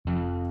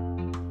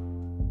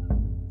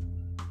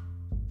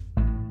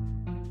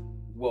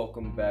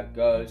Welcome back,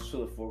 guys, to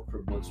the Four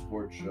Criblet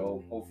Sports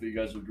Show. Hopefully, you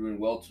guys are doing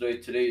well today.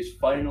 Today is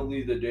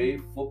finally the day.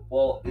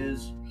 Football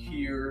is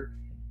here.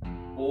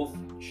 Both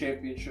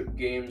championship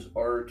games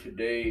are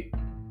today,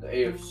 the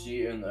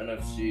AFC and the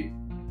NFC.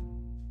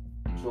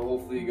 So,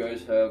 hopefully, you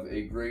guys have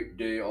a great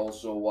day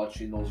also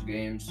watching those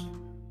games.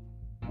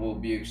 Will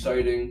be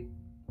exciting.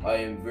 I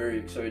am very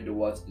excited to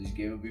watch these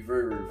games. It'll be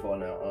very, very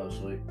fun,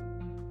 honestly.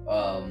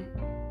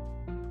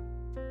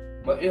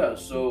 But yeah,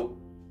 so.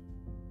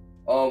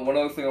 One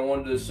other thing I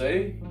wanted to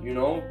say,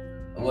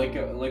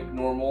 like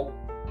normal,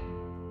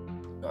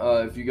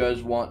 if you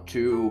guys want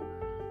to,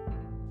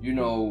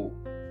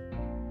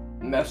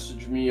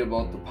 message me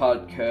about the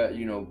podcast,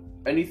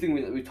 anything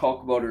that we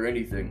talk about or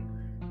anything,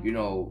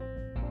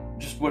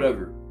 just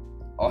whatever.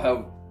 I'll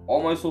have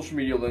all my social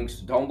media links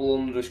down below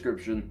in the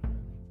description.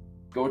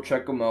 Go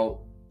check them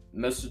out.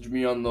 Message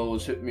me on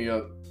those. Hit me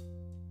up.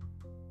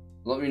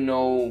 Let me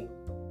know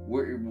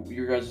what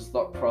your guys'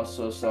 thought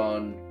process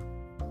on,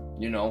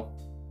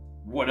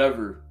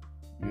 whatever,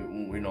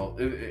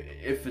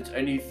 if it's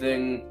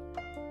anything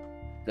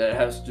that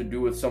has to do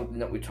with something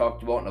that we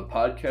talked about in a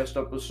podcast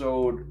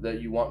episode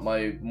that you want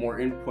my more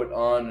input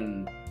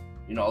on,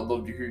 and I'd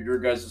love to hear your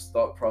guys'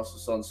 thought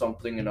process on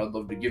something, and I'd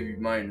love to give you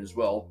mine as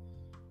well.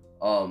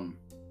 But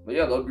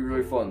yeah, that'd be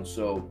really fun.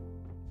 So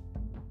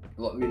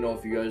let me know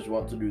if you guys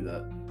want to do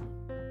that.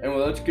 Anyway,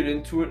 let's get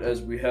into it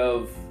as we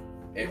have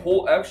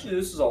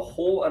this is a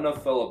whole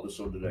NFL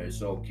episode today,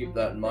 so keep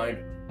that in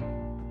mind.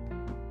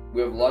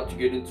 We have a lot to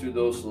get into,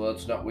 though, so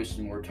let's not waste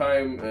any more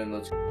time, and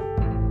let's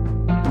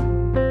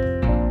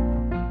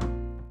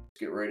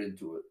get right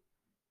into it.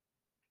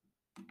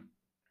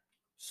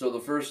 So the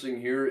first thing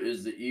here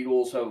is the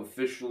Eagles have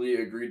officially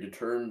agreed to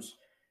terms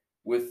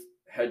with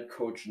head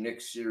coach Nick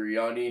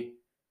Sirianni,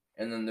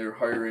 and then they're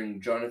hiring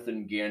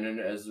Jonathan Gannon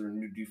as their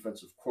new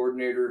defensive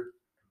coordinator.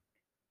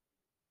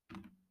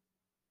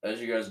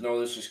 As you guys know,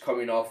 this is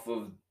coming off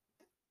of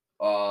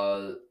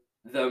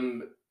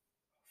them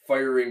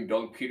firing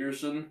Doug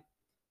Peterson.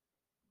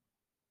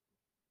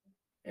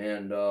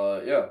 And,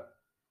 yeah.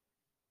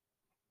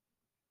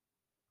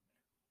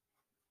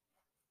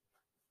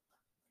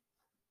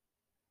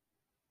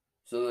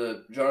 So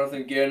the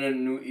Jonathan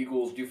Gannon, new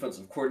Eagles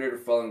defensive coordinator,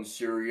 following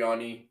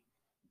Sirianni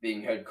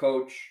being head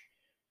coach.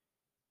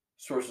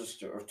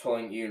 Sources are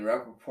telling Ian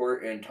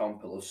Rappaport and Tom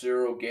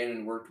Pelissero.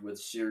 Gannon worked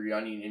with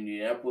Sirianni in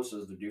Indianapolis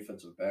as the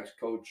defensive backs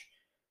coach.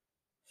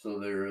 So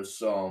there is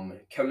some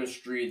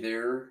chemistry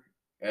there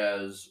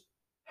as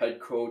head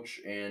coach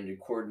and a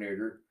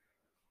coordinator.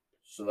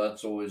 So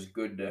that's always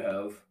good to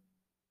have.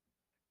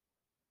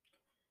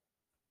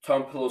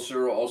 Tom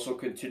Pelissero also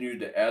continued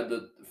to add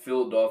that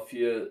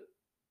Philadelphia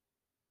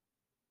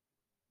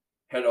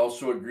had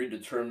also agreed to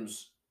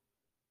terms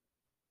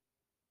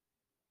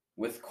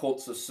with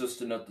Colts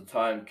assistant at the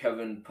time,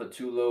 Kevin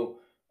Patullo,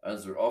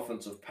 as their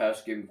offensive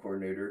pass game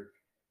coordinator.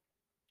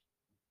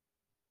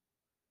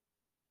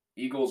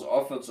 Eagles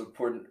offensive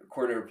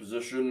coordinator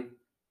position.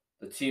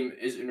 The team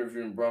is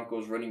interviewing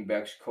Broncos running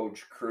backs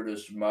coach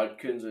Curtis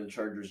Modkins and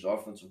Chargers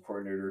offensive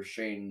coordinator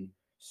Shane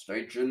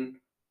Steichen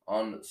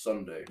on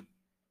Sunday.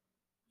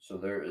 So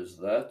there is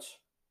that.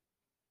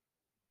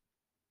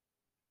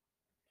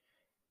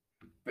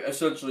 But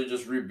essentially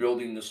just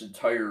rebuilding this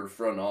entire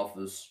front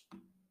office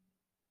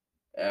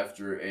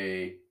after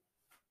a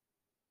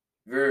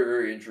very,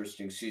 very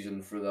interesting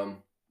season for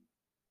them.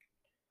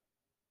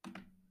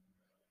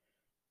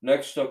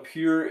 Next up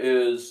here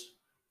is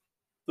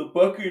the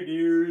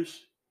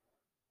Buccaneers.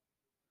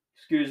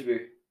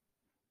 The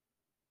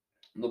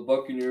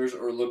Buccaneers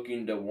are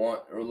looking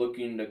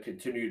to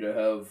continue to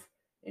have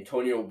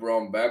Antonio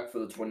Brown back for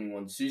the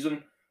 21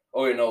 season.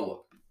 Okay, now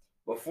look.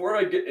 Before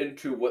I get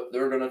into what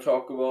they're going to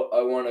talk about,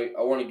 I want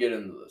to get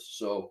into this.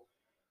 So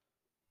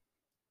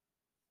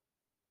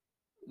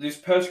these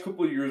past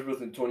couple of years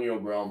with Antonio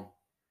Brown,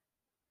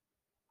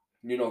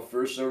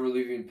 first ever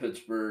leaving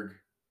Pittsburgh,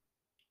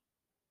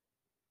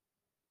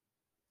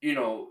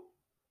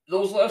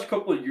 those last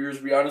couple of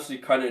years, we honestly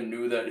kind of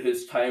knew that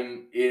his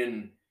time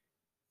in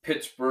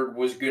Pittsburgh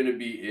was going to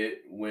be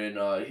it when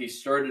he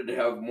started to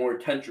have more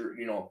tension.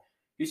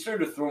 He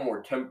started to throw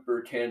more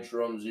temper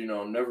tantrums,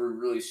 never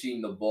really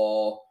seeing the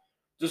ball,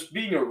 just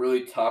being a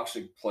really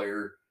toxic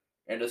player,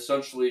 and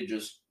essentially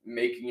just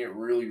making it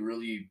really,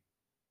 really,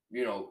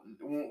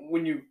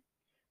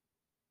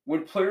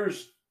 when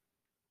players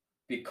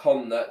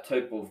become that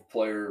type of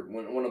player,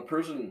 when a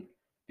person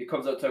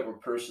becomes that type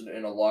of person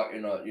in a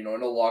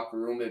locker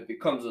room, it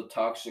becomes a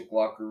toxic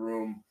locker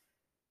room.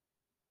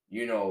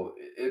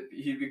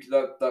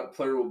 That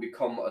player will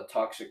become a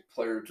toxic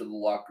player to the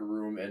locker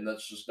room, and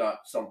that's just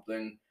not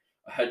something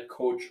a head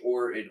coach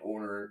or an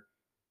owner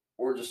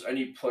or just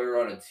any player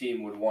on a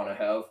team would want to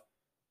have.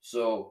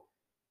 So,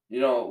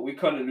 we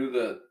kind of knew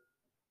that,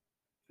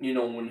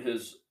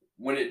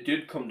 when it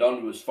did come down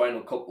to his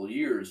final couple of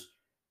years,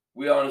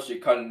 we honestly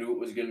kind of knew it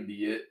was going to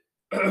be it.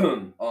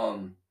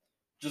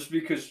 Just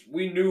because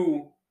we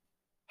knew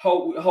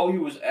how he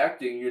was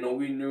acting,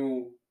 we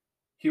knew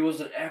he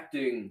wasn't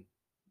acting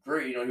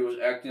great. He was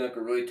acting like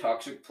a really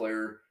toxic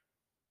player.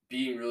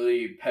 being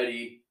really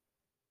petty,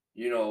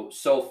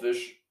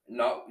 selfish,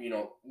 not,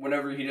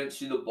 whenever he didn't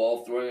see the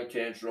ball, throwing a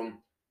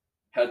tantrum,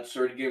 had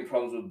started getting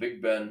problems with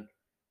Big Ben.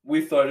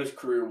 We thought his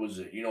career was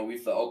it. We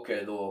thought,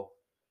 okay, though,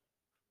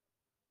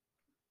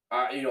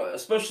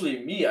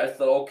 especially me, I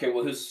thought, okay,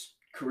 well, his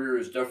career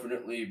is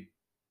definitely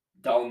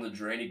down the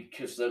drain. He could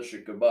kiss that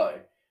shit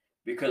goodbye.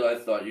 Because I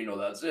thought,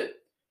 that's it.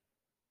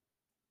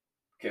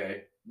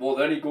 Okay. Well,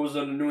 then he goes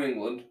on to New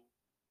England.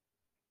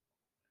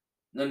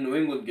 Then New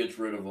England gets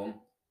rid of him.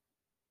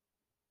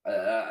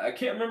 I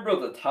can't remember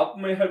off the top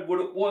of my head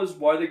what it was,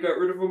 why they got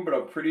rid of him, but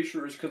I'm pretty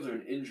sure it's because of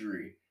an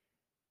injury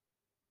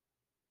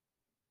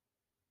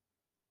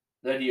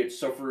that he had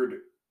suffered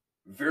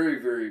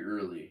very, very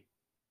early.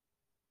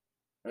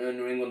 And then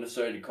New England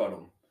decided to cut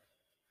him,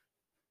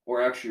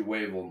 or actually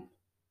waive him.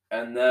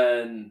 And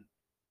then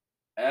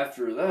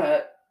after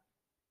that,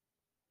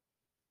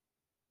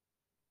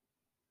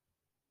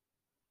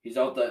 he's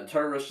out that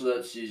entire rest of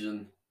that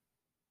season.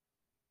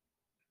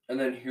 And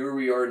then here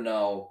we are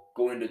now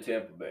going to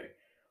Tampa Bay.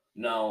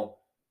 Now,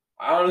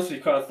 I honestly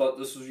kind of thought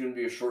this was going to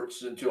be a short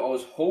stint too. I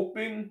was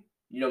hoping,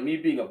 me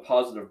being a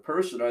positive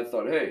person, I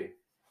thought, hey,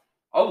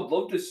 I would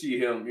love to see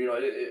him.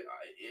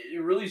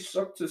 It really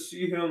sucked to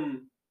see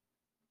him.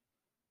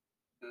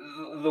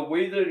 The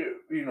way that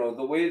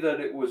the way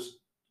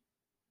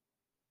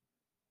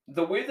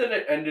that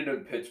it ended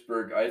in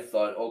Pittsburgh. I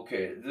thought,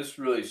 okay, this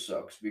really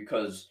sucks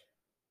because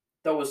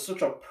that was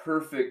such a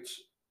perfect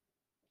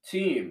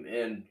team,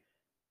 and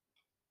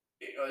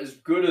as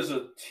good as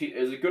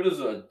as good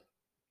as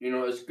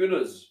as good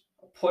as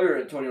a player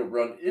Antonio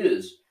Brown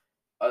is,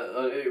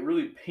 it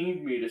really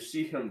pained me to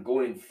see him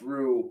going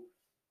through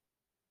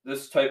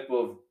this type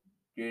of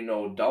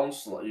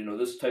downslide. You know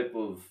this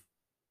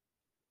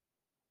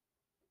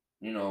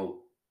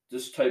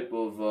type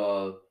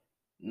of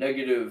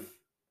negative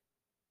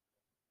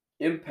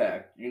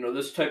impact.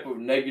 This type of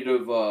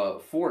negative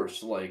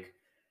force. Like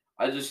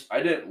I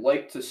didn't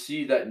like to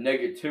see that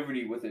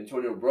negativity with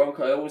Antonio Brown.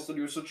 'Cause I always thought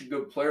he was such a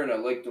good player, and I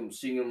liked him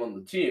seeing him on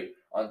the team,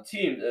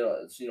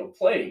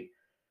 playing.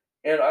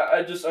 And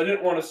I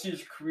didn't want to see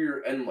his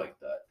career end like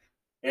that.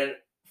 And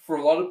for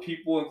a lot of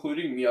people,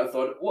 including me, I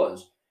thought it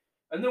was.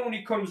 And then when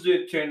he comes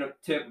to Tampa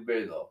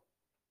Bay, though,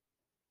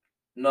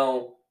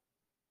 now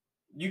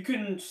you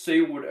can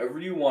say whatever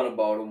you want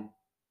about him.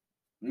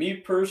 Me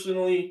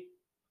personally,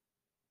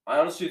 I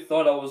honestly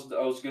thought I was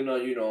gonna,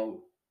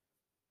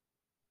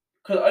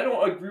 because I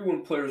don't agree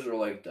when players are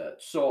like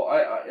that. So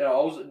I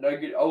was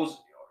negative.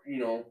 You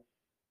know,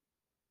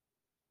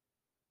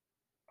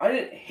 I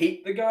didn't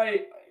hate the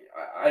guy.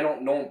 I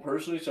don't know him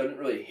personally, so I didn't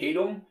really hate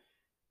him.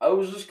 I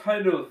was just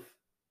kind of,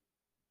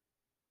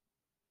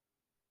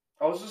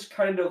 I was just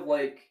kind of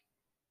like,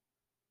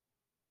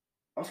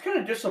 I was kind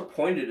of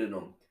disappointed in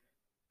him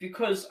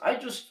because I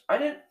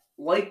didn't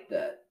like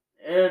that,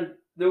 and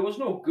there was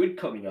no good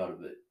coming out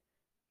of it.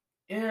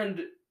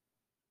 And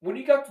when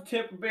he got to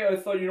Tampa Bay, I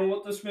thought, you know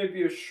what, this may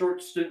be a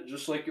short stint,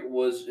 just like it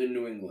was in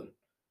New England.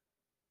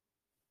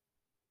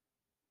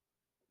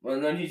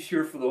 And then he's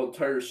here for the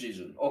entire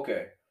season.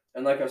 Okay.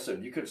 And like I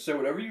said, you could say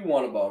whatever you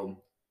want about him.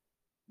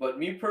 But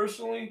me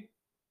personally,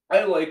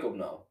 I like him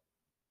now.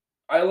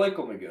 I like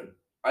him again.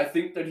 I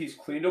think that he's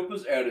cleaned up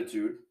his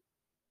attitude.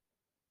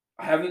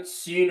 I haven't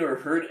seen or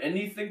heard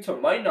anything, to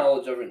my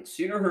knowledge, I haven't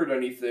seen or heard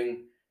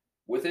anything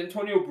with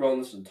Antonio Brown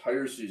this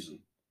entire season.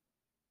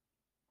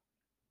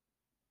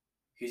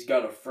 He's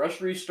got a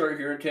fresh restart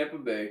here in Tampa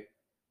Bay.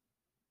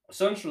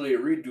 Essentially a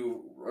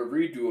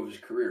redo of his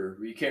career.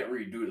 You can't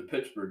redo the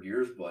Pittsburgh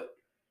years, but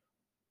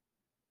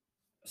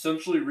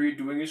essentially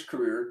redoing his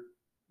career.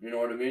 You know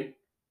what I mean?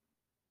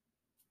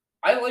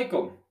 I like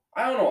him.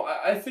 I don't know.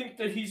 I think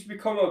that he's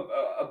become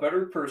a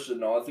better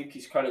person now. I think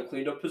he's kind of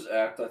cleaned up his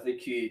act. I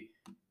think he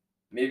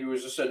maybe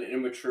was just at an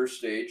immature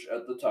stage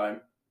at the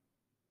time.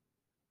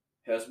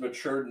 Has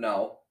matured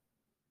now,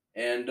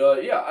 and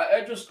yeah,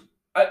 I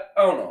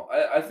don't know.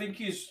 I think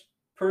he's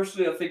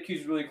personally. I think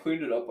he's really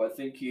cleaned it up. I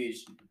think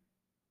he's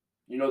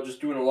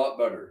just doing a lot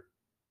better.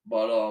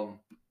 But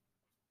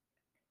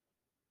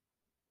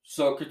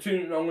so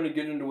continuing, I'm going to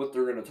get into what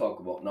they're going to talk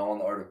about now on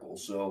the article.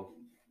 So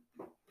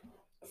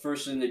the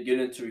first thing they get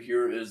into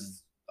here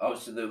is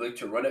obviously they like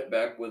to run it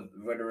back with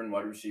veteran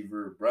wide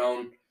receiver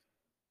Brown.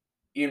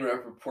 Ian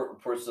Rappaport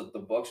reports that the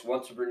Bucks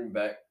want to bring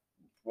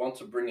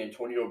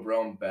Antonio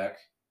Brown back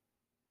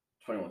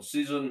 21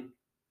 season.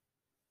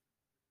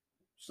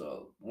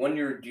 So 1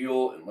 year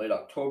deal in late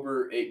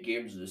October, 8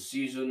 games this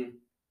season,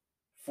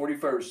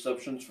 45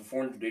 receptions for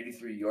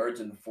 483 yards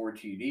and 4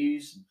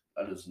 TDs.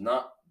 That is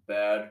not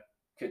bad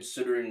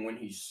considering when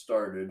he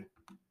started.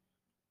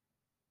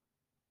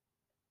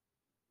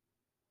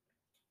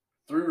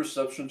 3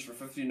 receptions for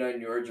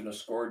 59 yards and a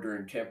score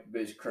during Tampa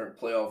Bay's current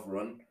playoff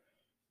run.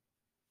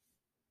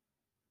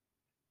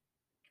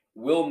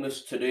 Will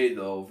miss today,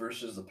 though,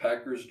 versus the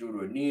Packers due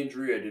to a knee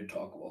injury. I did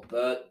talk about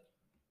that.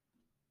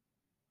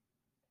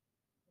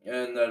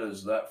 And that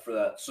is that for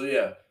that. So,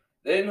 yeah,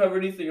 they didn't have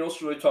anything else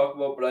to really talk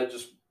about, but I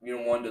just,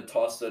 wanted to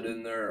toss that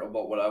in there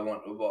about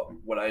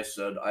what I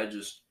said.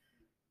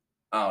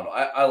 I don't know.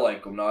 I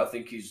like him now. I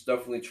think he's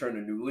definitely turned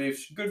a new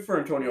leaf. Good for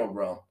Antonio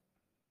Brown.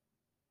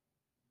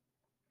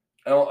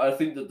 I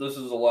think that this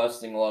is the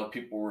last thing a lot of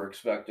people were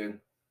expecting.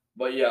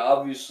 But yeah,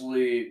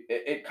 obviously,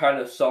 it kind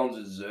of sounds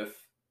as if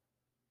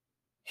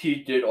he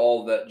did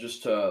all that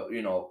just to,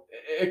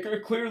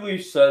 it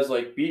clearly says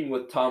like being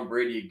with Tom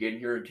Brady again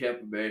here in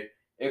Tampa Bay.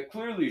 It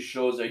clearly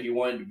shows that he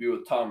wanted to be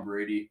with Tom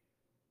Brady,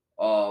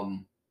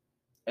 um,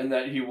 and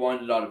that he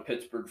wanted out of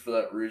Pittsburgh for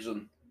that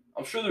reason.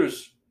 I'm sure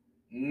there's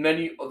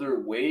many other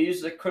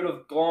ways that could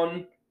have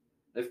gone.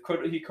 If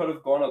could he could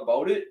have gone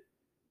about it,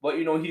 but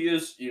he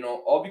is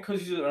all because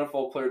he's an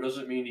NFL player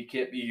doesn't mean he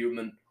can't be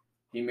human.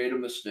 He made a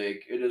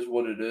mistake. It is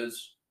what it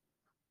is.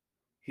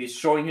 He's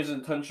showing his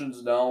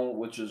intentions now,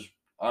 which is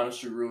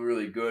honestly really,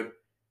 really good.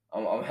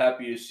 I'm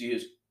happy to see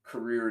his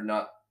career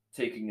not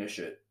taking a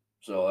shit.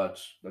 So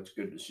that's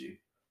good to see.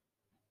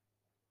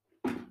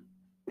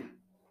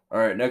 All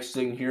right, next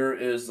thing here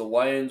is the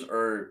Lions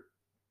are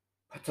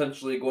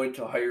potentially going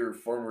to hire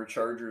former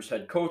Chargers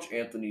head coach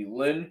Anthony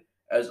Lynn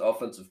as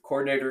offensive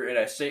coordinator, and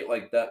I say it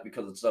like that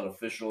because it's not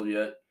official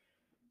yet.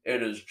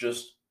 It is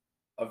just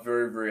a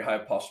very, very high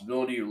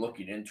possibility you're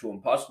looking into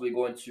him, possibly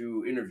going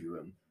to interview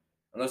him,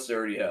 unless they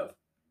already have.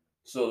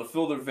 So to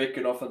fill their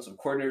vacant offensive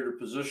coordinator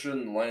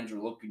position, the Lions are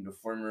looking to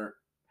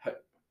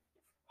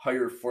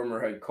hire former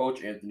head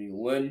coach Anthony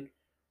Lynn.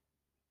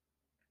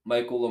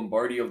 Michael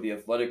Lombardi of The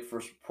Athletic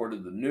first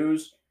reported the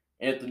news.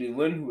 Anthony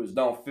Lynn, who is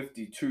now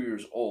 52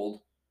 years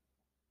old,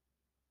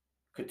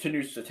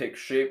 continues to take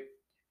shape,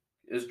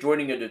 is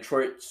joining a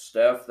Detroit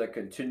staff that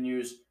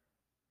continues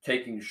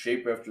taking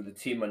shape after the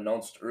team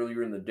announced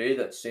earlier in the day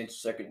that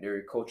Saints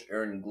secondary coach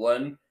Aaron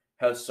Glenn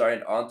has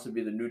signed on to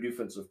be the new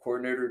defensive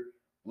coordinator.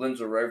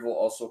 Lynn's arrival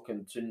also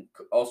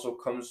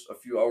comes a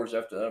few hours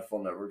after the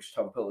NFL Network's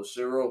Tom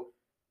Pelissero.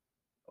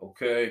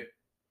 Okay,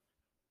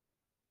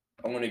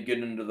 I'm going to get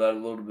into that a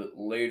little bit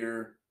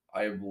later,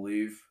 I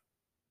believe.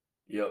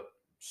 Yep.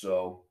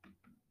 So,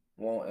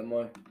 well, am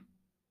I?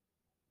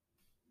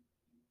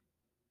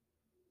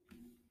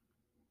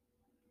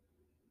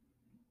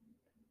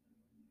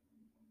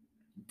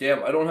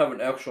 Damn, I don't have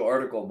an actual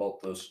article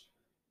about this.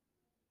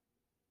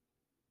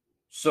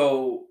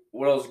 So,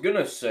 what I was going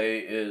to say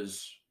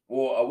is,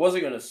 well, I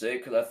wasn't going to say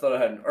it because I thought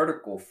I had an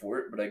article for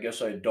it, but I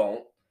guess I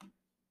don't.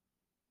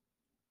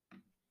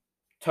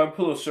 Tom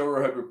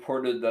Pelissero had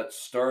reported that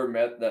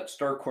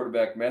star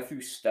quarterback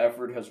Matthew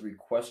Stafford has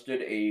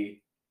requested a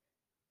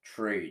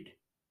trade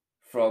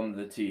from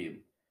the team.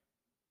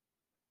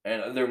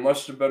 And there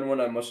must have been one.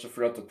 I must have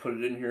forgot to put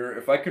it in here.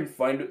 If I can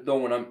find it though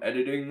when I'm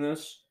editing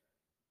this,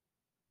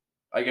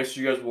 I guess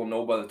you guys will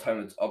know by the time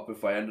it's up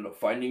if I ended up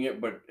finding it.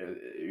 But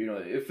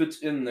if it's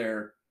in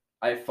there,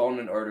 I found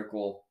an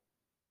article.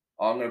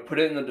 I'm gonna put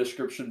it in the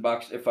description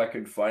box if I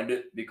can find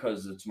it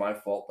because it's my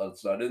fault that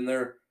it's not in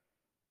there.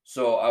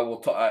 So I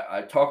will.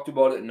 I talked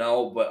about it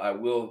now, but I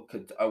will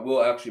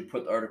actually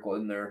put the article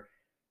in there,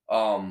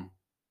 um,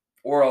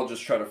 or I'll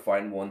just try to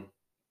find one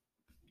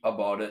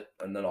about it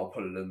and then I'll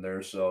put it in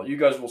there. So you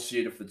guys will see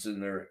it if it's in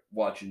there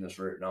watching this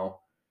right now.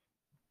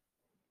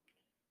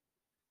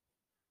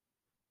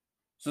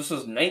 So this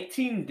is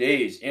 19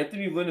 days.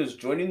 Anthony Lynn is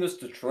joining this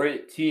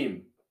Detroit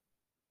team.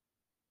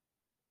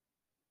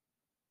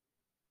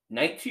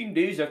 19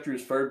 days after he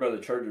was fired by the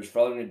Chargers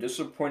following a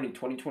disappointing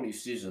 2020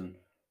 season.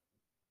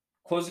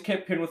 Closed the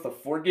campaign with a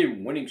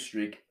 4-game winning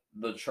streak.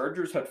 The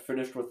Chargers had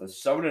finished with a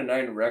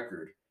 7-9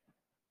 record.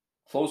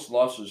 Close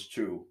losses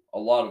too, a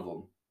lot of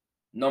them.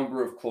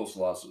 Number of close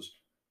losses.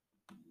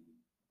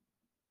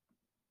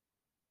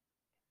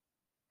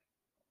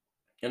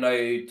 And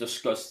I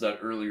discussed that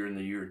earlier in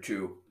the year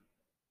too.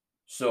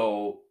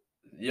 So,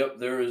 yep,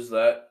 there is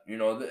that.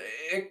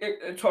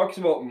 It talks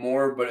about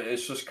more, but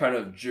it's just kind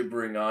of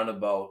gibbering on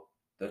about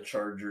the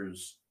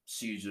Chargers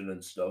season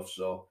and stuff.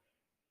 So,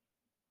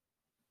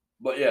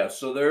 but yeah,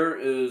 so there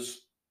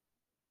is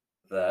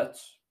that.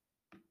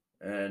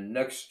 And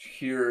next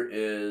here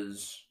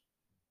is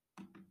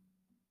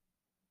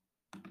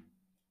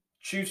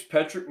Chiefs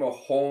Patrick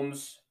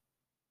Mahomes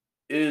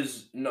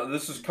is no.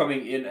 This is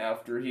coming in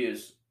after he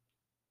has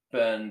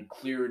been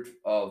cleared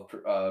of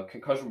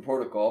concussion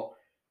protocol.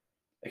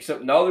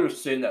 Except now they're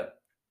saying that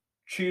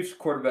Chiefs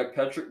quarterback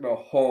Patrick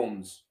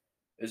Mahomes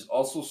is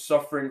also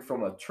suffering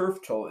from a turf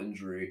toe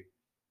injury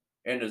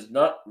and is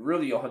not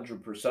really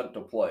 100%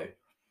 to play.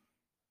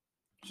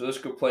 So this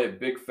could play a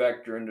big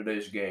factor in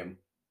today's game.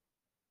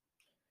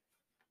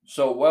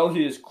 So while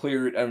he is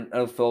cleared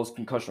NFL's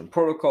concussion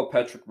protocol,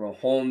 Patrick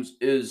Mahomes'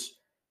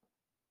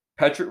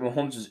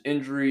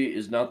 injury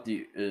is not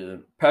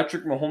the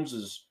Patrick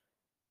Mahomes'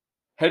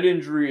 head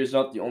injury is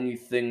not the only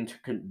thing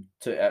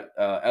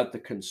at the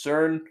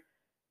concern.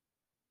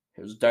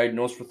 He was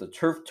diagnosed with a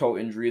turf toe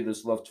injury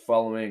his left foot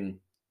following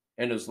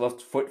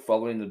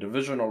the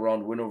divisional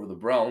round win over the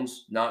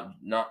Browns. Not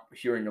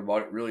hearing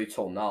about it really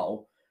till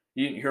now.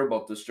 He didn't hear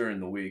about this during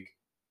the week.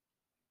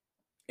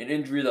 An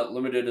injury that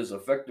limited his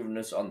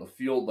effectiveness on the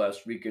field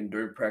last week and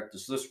during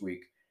practice this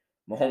week.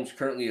 Mahomes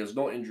currently has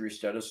no injury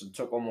status and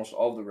took almost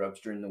all of the reps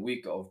during the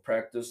week of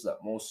practice that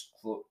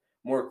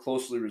more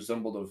closely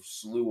resembled a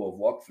slew of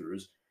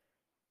walkthroughs.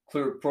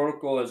 Cleared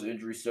protocol as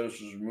injury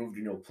status was removed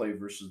and he'll play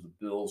versus the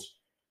Bills.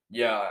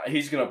 Yeah,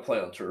 he's gonna play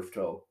on turf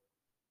toe.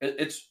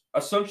 It's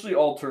essentially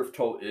all turf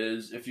toe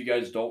is. If you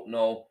guys don't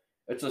know,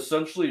 it's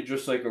essentially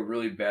just like a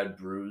really bad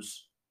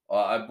bruise.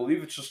 I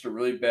believe it's just a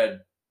really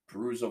bad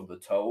bruise of the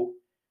toe,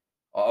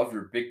 of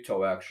your big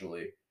toe.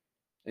 Actually,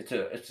 it's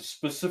a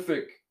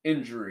specific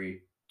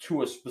injury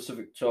to a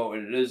specific toe,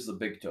 and it is the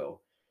big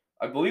toe.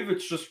 I believe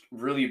it's just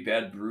really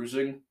bad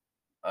bruising.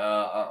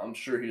 I'm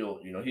sure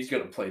he's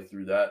gonna play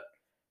through that,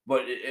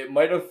 but it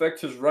might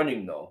affect his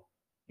running though.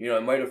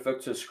 It might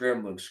affect his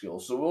scrambling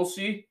skills. So we'll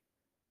see.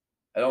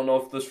 I don't know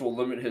if this will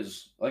limit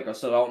his, like I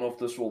said, I don't know if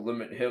this will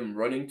limit him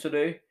running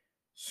today,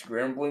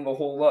 scrambling a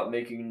whole lot,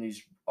 making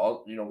these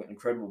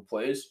incredible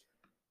plays.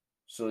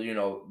 So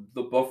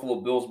the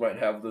Buffalo Bills might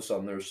have this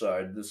on their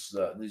side,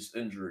 this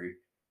injury,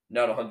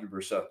 not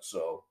 100%.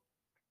 So,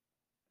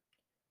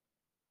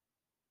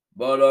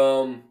 but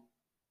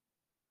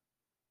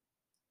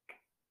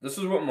this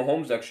is what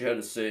Mahomes actually had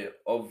to say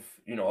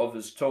of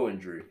his toe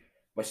injury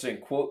by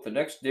saying, "quote The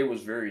next day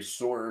was very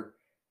sore,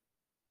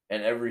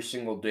 and every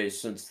single day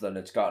since then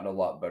it's gotten a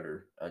lot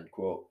better." End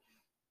quote.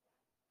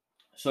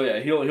 So yeah,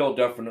 he'll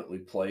definitely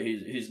play.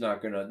 He's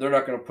not gonna. They're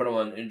not gonna put him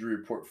on an injury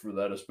report for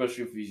that,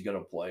 especially if he's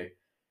gonna play.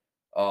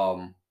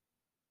 Um,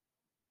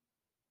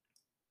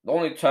 the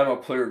only time a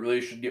player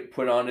really should get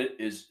put on it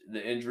is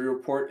the injury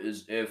report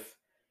is if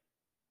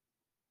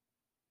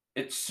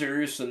it's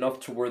serious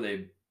enough to where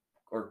they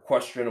are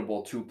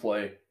questionable to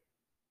play,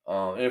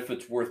 and if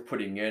it's worth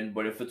putting in.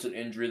 But if it's an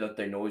injury that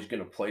they know he's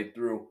gonna play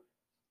through,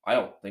 I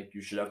don't think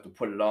you should have to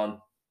put him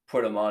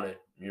on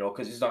it.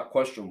 Because he's not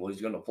questionable.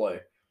 He's gonna play.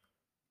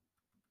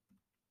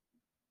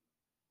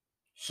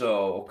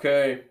 So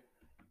okay.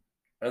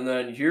 And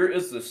then here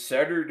is the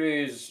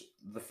Saturdays,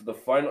 the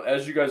final.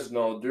 As you guys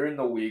know, during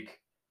the week,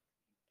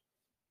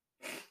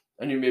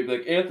 and you may be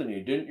like,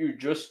 Anthony, didn't you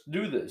just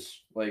do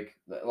this like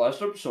that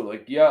last episode?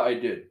 Like, yeah, I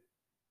did.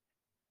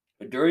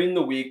 During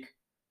the week,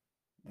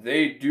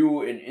 they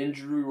do an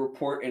injury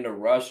report and a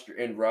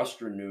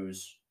roster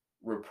news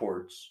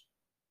reports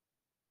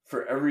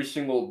for every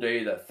single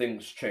day that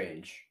things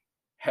change,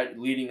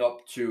 leading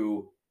up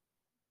to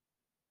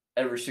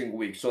every single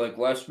week. So like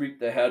last week,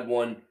 they had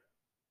one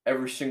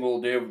every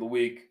single day of the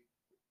week.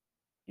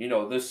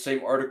 This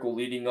same article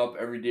leading up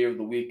every day of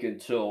the week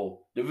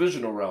until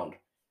divisional round.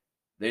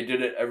 They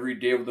did it every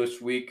day of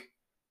this week,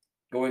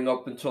 going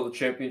up until the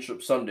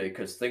championship Sunday,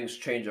 because things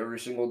change every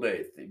single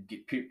day. They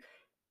get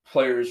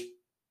players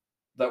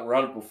that were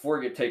on it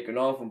before get taken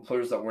off, and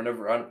players that were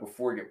never on it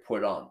before get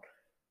put on.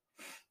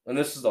 And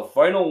this is the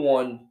final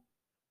one.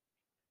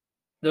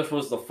 This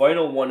was the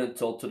final one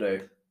until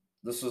today.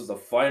 This is the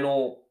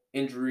final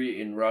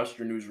injury and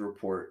roster news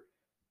report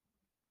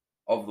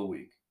of the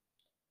week.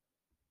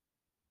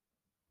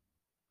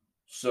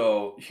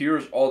 So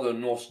here's all the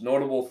most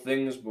notable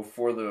things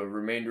before the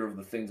remainder of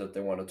the things that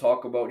they want to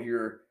talk about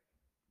here.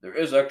 There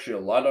is actually a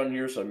lot on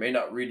here, so I may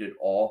not read it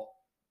all.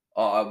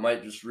 I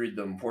might just read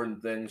the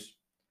important things.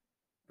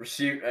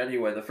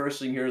 Anyway, the first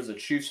thing here is the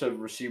Chiefs have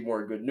received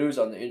more good news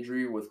on the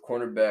injury with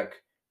cornerback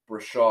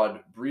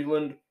Brashad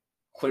Breeland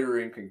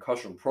clearing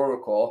concussion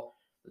protocol.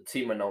 The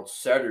team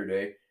announced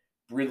Saturday.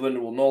 Breeland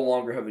will no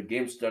longer have a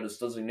game status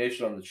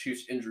designation on the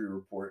Chiefs injury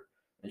report,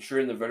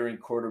 ensuring the veteran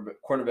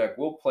cornerback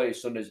will play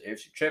Sunday's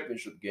AFC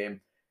Championship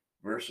game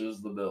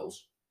versus the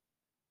Bills.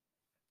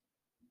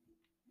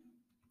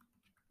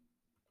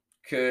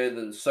 Okay,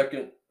 the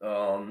second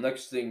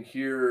next thing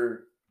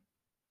here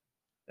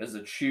is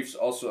the Chiefs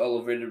also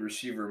elevated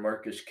receiver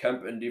Marcus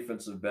Kemp and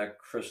defensive back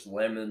Chris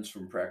Lamons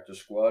from practice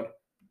squad.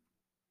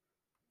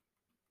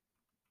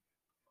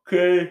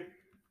 Okay.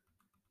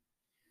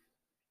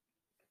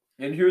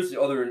 And here's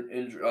the other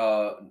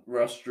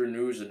roster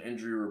news and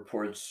injury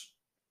reports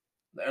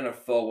the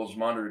NFL was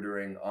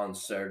monitoring on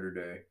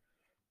Saturday.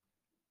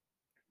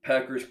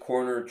 Packers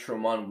corner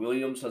Tramon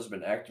Williams has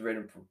been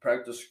activated from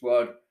practice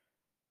squad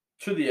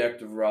to the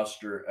active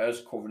roster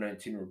as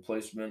COVID-19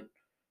 replacement.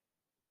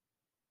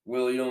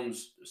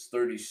 Williams is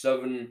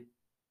 37.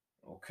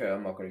 Okay,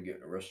 I'm not going to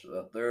get the rest of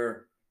that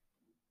there.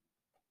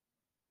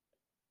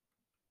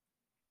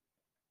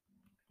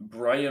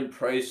 Brian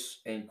Price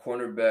and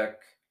cornerback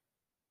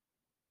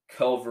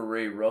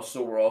Calvary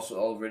Russell were also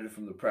elevated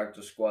from the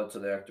practice squad to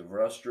the active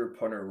roster.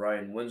 Punter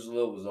Ryan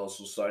Winslow was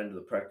also signed to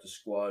the practice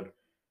squad,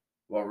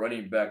 while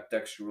running back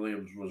Dexter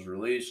Williams was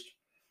released.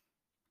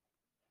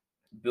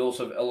 Bills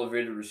have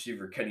elevated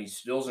receiver Kenny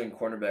Stills and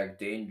cornerback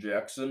Dane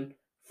Jackson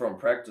from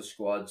practice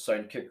squad,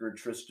 signed kicker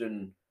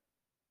Tristan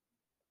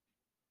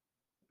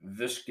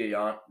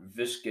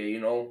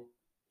Vizcaino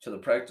to the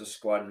practice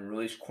squad, and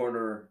released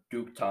corner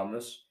Duke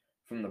Thomas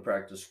from the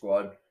practice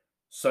squad.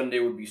 Sunday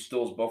would be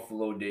Stills'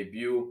 Buffalo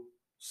debut,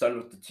 signed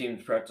with the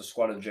team's practice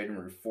squad on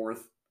January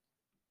 4th.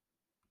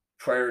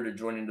 Prior to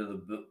joining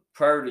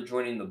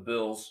the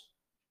Bills,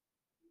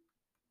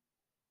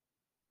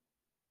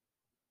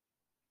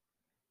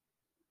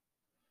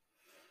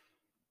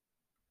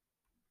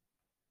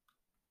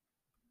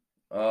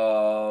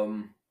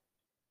 um,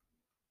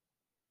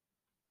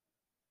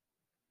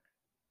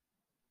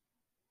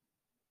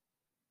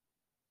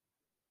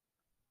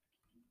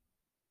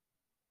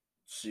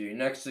 see.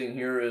 Next thing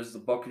here is the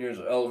Buccaneers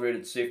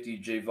elevated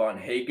safety Javon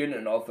Hagan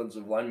and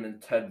offensive lineman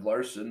Ted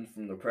Larson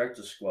from the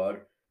practice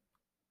squad.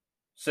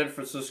 San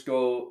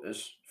Francisco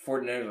is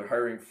 49ers are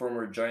hiring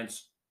former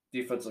Giants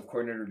defensive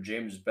coordinator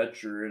James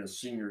Betcher in a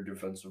senior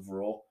defensive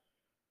role.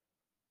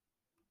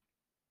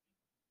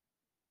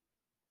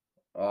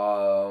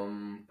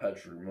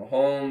 Patrick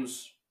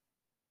Mahomes.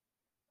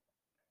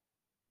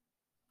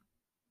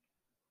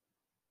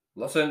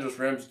 Los Angeles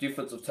Rams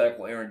defensive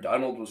tackle Aaron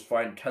Donald was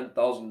fined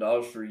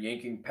 $10,000 for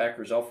yanking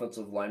Packers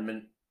offensive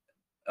lineman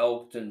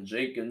Elgton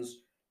Jenkins'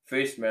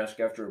 face mask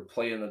after a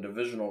play in the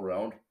divisional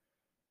round.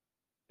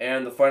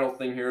 And the final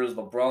thing here is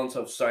the Browns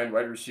have signed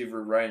wide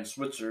receiver Ryan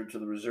Switzer to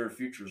the reserve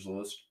futures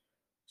list.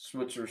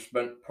 Switzer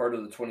spent part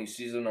of the 20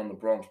 season on the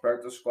Browns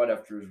practice squad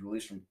after his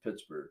release from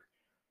Pittsburgh.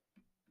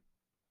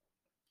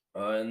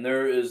 And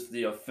there is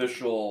the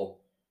official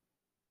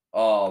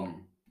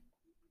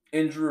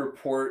injury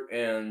report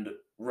and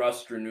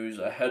roster news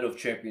ahead of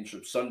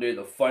Championship Sunday,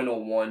 the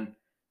final one.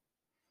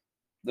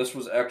 This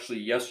was actually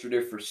yesterday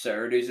for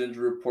Saturday's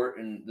injury report,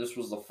 and this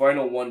was the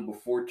final one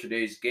before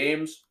today's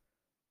games.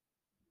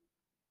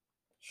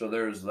 So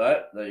there's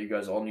that you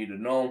guys all need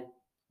to know.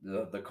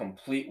 The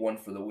complete one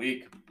for the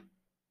week.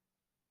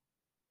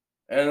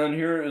 And then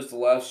here is the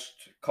last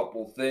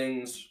couple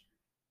things.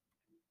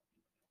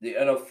 The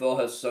NFL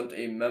has sent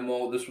a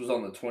memo. This was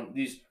on the 20.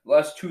 These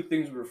last two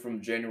things were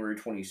from January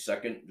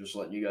 22nd, just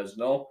letting you guys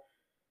know.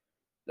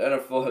 The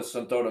NFL has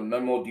sent out a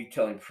memo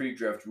detailing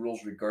pre-draft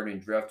rules regarding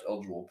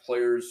draft-eligible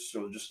players.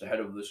 So just ahead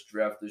of this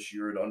draft this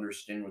year to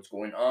understand what's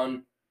going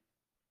on.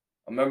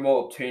 A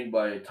memo obtained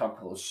by Tom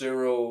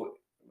Pelissero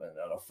and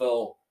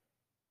NFL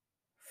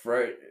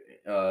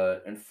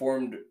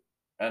informed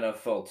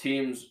NFL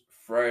teams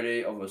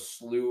Friday of a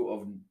slew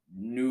of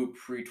new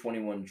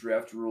pre-21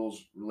 draft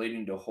rules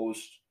relating to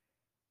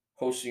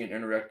hosting and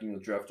interacting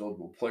with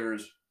draft-eligible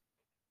players.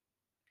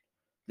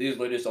 These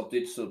latest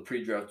updates to the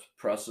pre-draft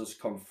process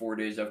come 4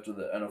 days after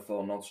the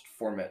NFL announced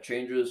format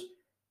changes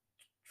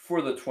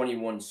for the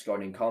 21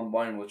 scouting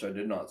combine, which I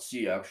did not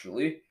see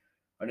actually.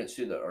 I didn't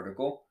see that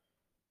article.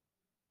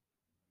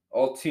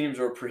 All teams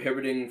are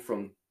prohibited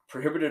from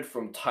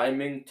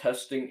timing,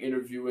 testing,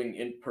 interviewing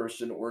in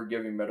person, or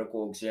giving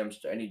medical exams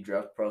to any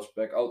draft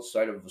prospect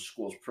outside of the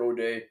school's pro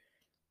day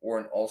or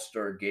an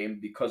all-star game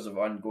because of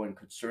ongoing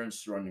concerns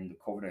surrounding the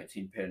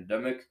COVID-19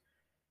 pandemic.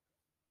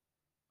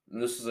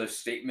 And this is a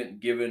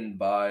statement given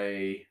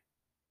by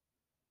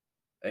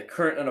a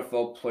current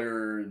NFL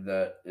player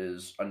that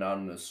is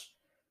anonymous.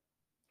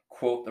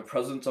 Quote, the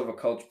presence of a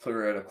college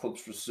player at a club's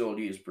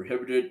facility is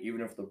prohibited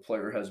even if the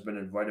player has been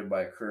invited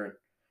by a current...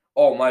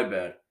 Oh, my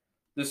bad.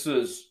 This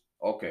is...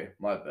 Okay,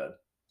 my bad.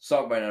 It's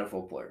not by an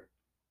NFL player.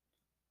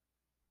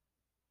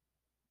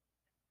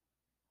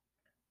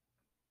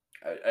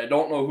 I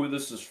don't know who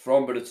this is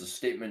from, but it's a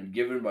statement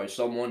given by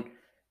someone.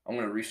 I'm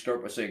going to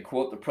restart by saying,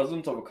 quote, the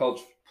presence of a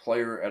college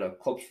player at a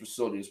club's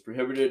facility is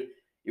prohibited,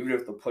 even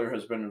if the player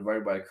has been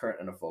invited by a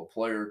current NFL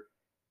player.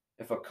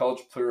 If a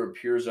college player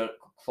appears at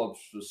a club's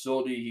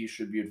facility, he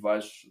should be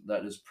advised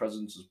that his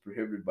presence is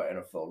prohibited by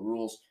NFL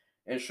rules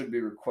and should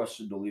be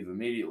requested to leave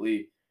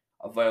immediately.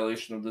 A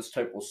violation of this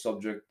type will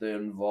subject the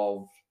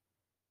involved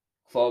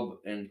club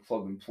and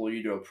club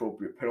employee to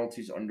appropriate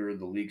penalties under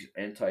the league's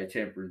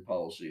anti-tampering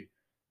policy.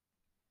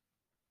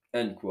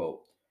 End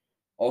quote.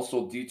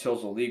 Also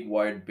details a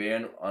league-wide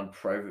ban on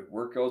private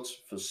workouts,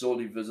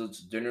 facility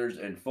visits, dinners,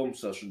 and film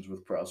sessions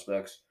with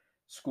prospects.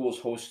 Schools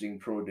hosting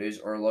pro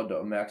days are allowed to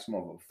a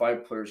maximum of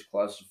 5 players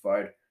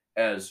classified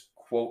as,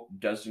 quote,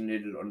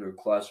 designated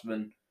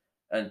underclassmen,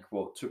 end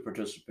quote, to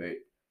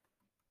participate.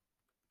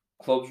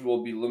 Clubs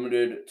will be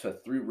limited to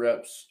 3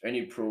 reps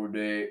any pro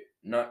day,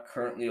 not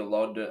currently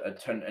allowed to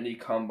attend any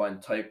combine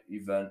type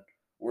event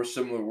or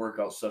similar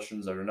workout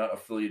sessions that are not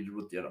affiliated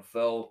with the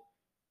NFL.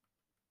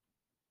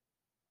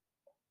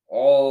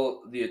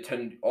 All the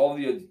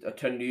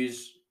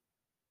attendees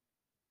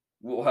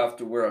will have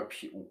to wear a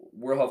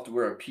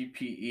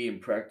PPE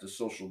and practice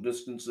social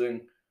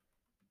distancing.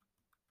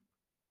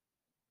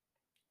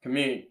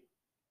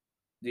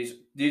 These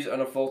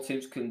NFL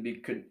teams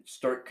can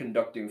start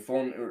conducting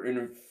phone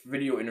or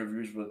video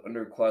interviews with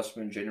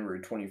underclassmen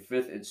January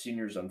 25th and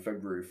seniors on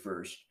February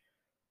 1st.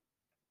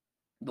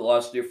 The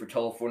last day for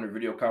telephone and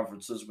video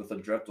conferences with the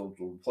draft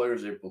eligible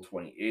players April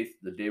 28th,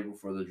 the day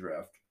before the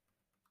draft.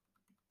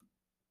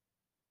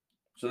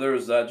 So there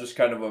was that, just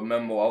kind of a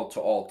memo out to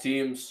all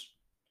teams.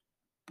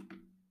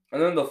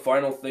 And then the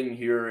final thing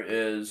here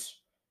is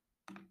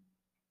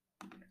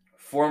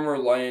former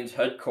Lions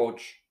head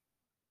coach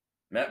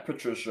Matt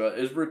Patricia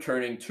is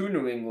returning to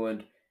New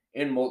England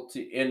in a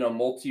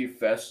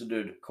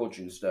multifaceted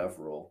coaching staff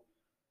role.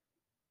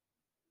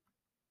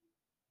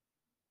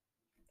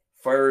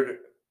 Fired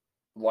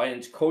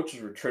Lions coach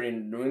is returning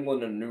to New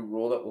England in a new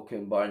role that will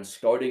combine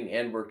scouting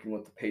and working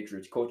with the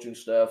Patriots coaching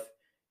staff.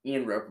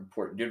 Ian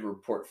Rappaport did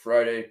report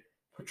Friday.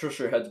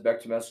 Patricia heads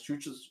back to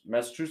Massachusetts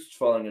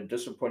following a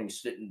disappointing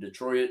stint in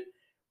Detroit,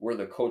 where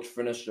the coach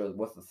finished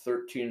with a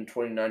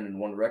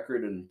 13-29-1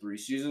 record in 3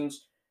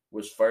 seasons.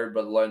 was fired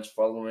by the Lions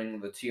following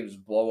the team's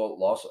blowout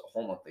loss at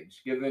home on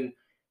Thanksgiving,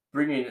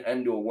 bringing an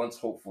end to a once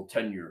hopeful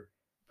tenure.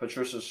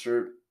 Patricia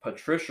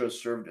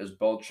served as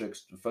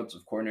Belichick's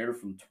defensive coordinator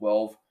from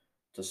 12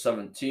 to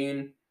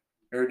 17,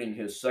 earning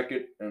his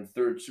second and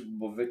third Super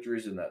Bowl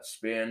victories in that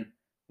span,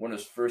 won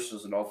his first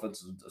as an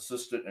offensive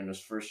assistant in his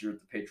first year at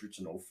the Patriots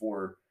in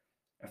 2004.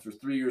 After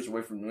 3 years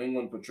away from New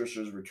England,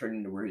 Patricia is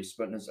returning to where he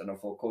spent his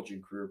NFL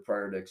coaching career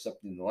prior to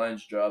accepting the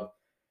Lions job.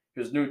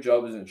 His new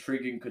job is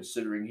intriguing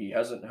considering he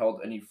hasn't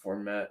held any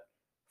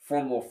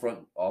formal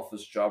front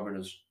office job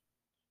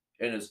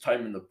in his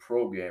time in the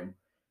pro game,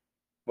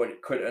 but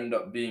it could end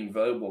up being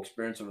valuable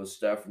experience of a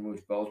staff in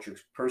which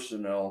Belichick's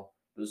personnel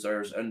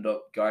desires end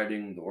up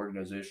guiding the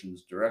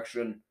organization's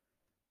direction.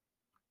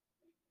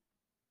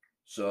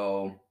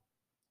 So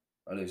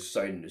that's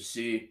exciting to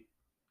see.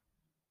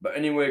 But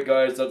anyway,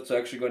 guys, that's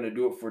actually going to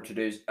do it for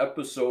today's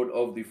episode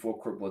of the Full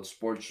Court Blood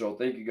Sports Show.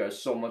 Thank you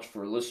guys so much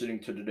for listening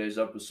to today's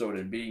episode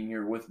and being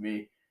here with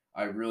me.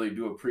 I really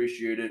do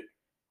appreciate it.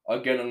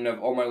 Again, I'm gonna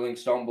have all my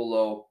links down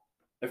below.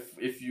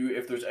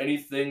 If there's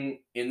anything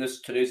in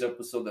today's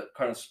episode that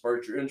kind of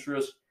sparked your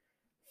interest,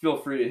 feel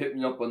free to hit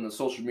me up on the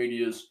social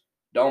medias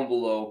down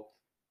below.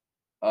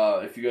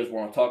 If you guys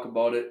want to talk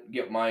about it,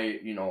 get my,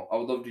 I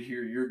would love to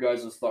hear your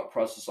guys' thought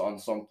process on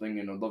something,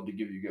 and I'd love to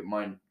give you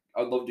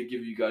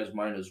guys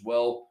mine as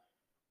well.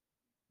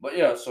 But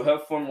yeah, so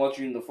have fun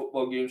watching the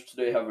football games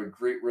today. Have a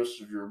great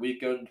rest of your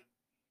weekend.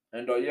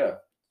 And yeah,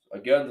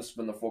 again, this has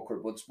been the Full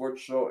Court Blood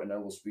Sports Show, and I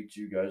will speak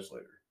to you guys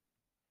later.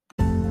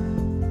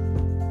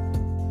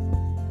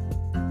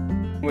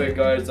 Anyway,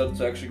 guys,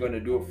 that's actually going to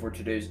do it for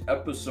today's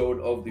episode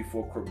of the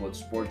Full Court Blood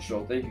Sports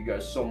Show. Thank you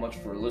guys so much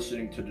for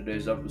listening to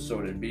today's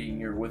episode and being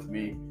here with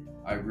me.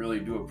 I really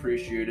do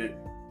appreciate it.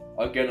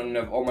 Again, I'm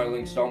gonna have all my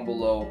links down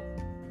below.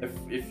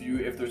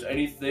 If there's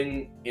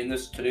anything in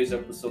today's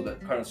episode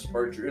that kind of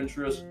sparked your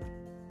interest,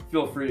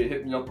 feel free to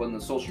hit me up on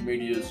the social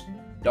medias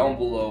down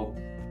below.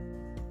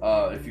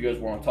 If you guys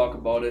want to talk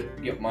about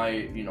it, get my,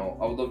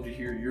 I would love to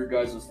hear your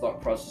guys' thought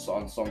process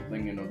on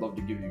something, and I'd love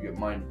to give you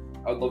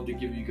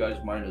guys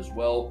mine as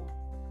well.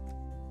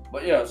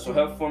 But yeah, so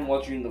have fun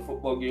watching the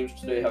football games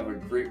today. Have a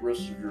great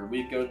rest of your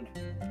weekend.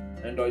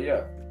 And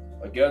yeah,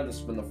 again, this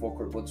has been the Full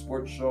Court Blood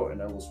Sports Show,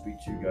 and I will speak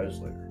to you guys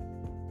later.